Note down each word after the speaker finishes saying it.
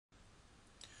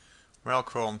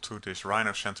Welcome to this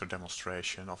RhinoCentre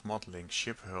demonstration of modeling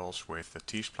ship hulls with the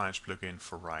T-Splines plugin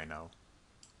for Rhino.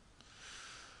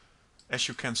 As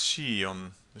you can see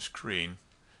on the screen,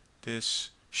 this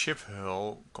ship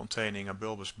hull containing a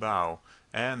bulbous bow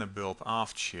and a bulb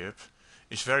aft ship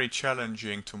is very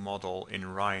challenging to model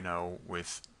in Rhino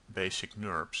with basic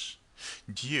NURBS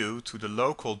due to the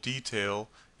local detail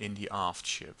in the aft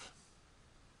ship.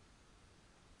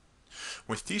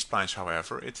 With T-Splines,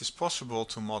 however, it is possible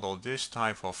to model this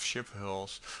type of ship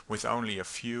hulls with only a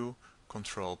few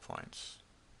control points.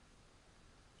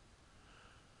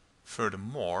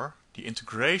 Furthermore, the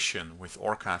integration with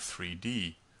Orca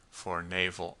 3D for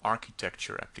naval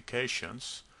architecture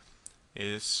applications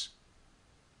is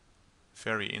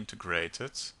very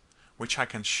integrated, which I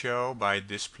can show by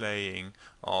displaying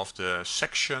of the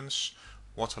sections,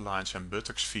 waterlines and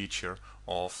buttocks feature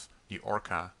of the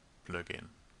Orca plugin.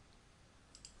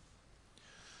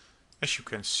 As you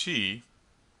can see,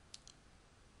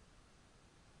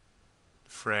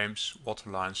 the frames,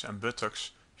 waterlines and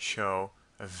buttocks show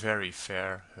a very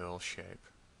fair hull shape.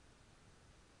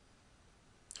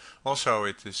 Also,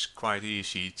 it is quite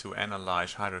easy to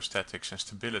analyze hydrostatics and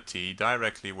stability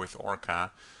directly with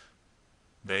Orca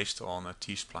based on a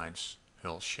T-Splines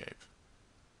hull shape.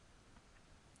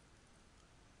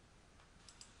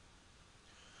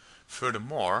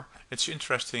 Furthermore, it's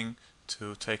interesting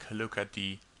to take a look at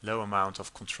the low amount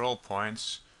of control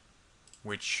points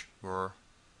which were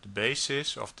the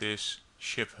basis of this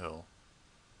ship hull.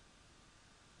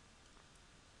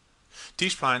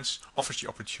 T-Splines offers the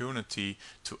opportunity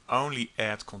to only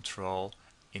add control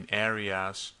in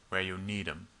areas where you need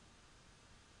them.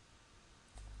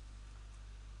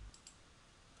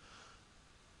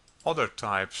 Other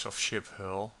types of ship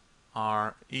hull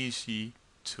are easy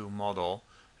to model,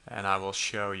 and I will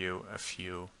show you a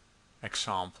few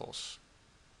examples.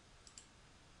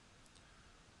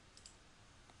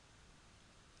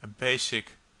 A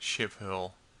basic ship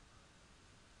hull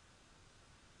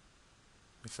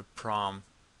with a pram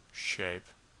shape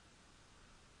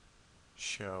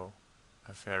show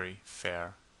a very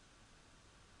fair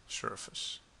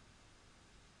surface.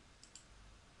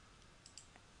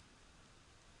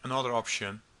 Another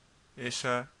option is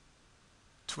a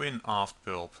twin aft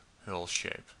bulb hull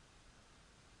shape.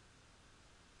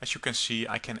 As you can see,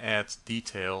 I can add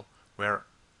detail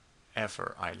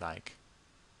wherever I like.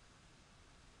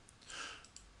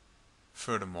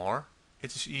 Furthermore,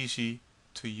 it is easy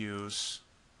to use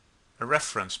a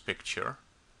reference picture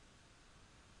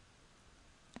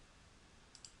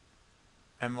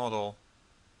and model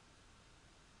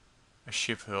a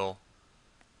ship hull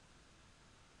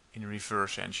in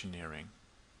reverse engineering.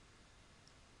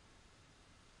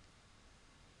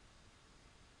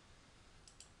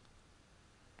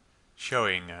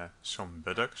 Showing some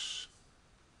buttocks,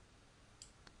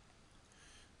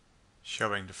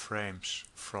 showing the frames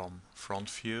from front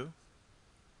view,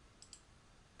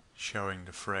 showing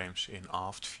the frames in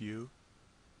aft view,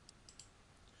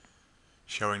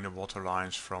 showing the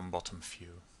waterlines from bottom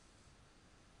view.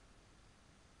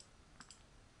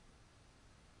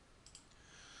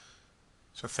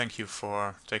 So thank you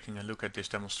for taking a look at this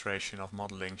demonstration of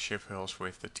modeling ship hulls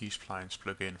with the T-Splines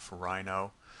plugin for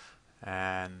Rhino,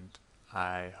 and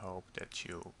I hope that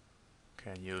you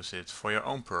can use it for your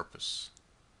own purpose.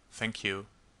 Thank you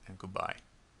and goodbye.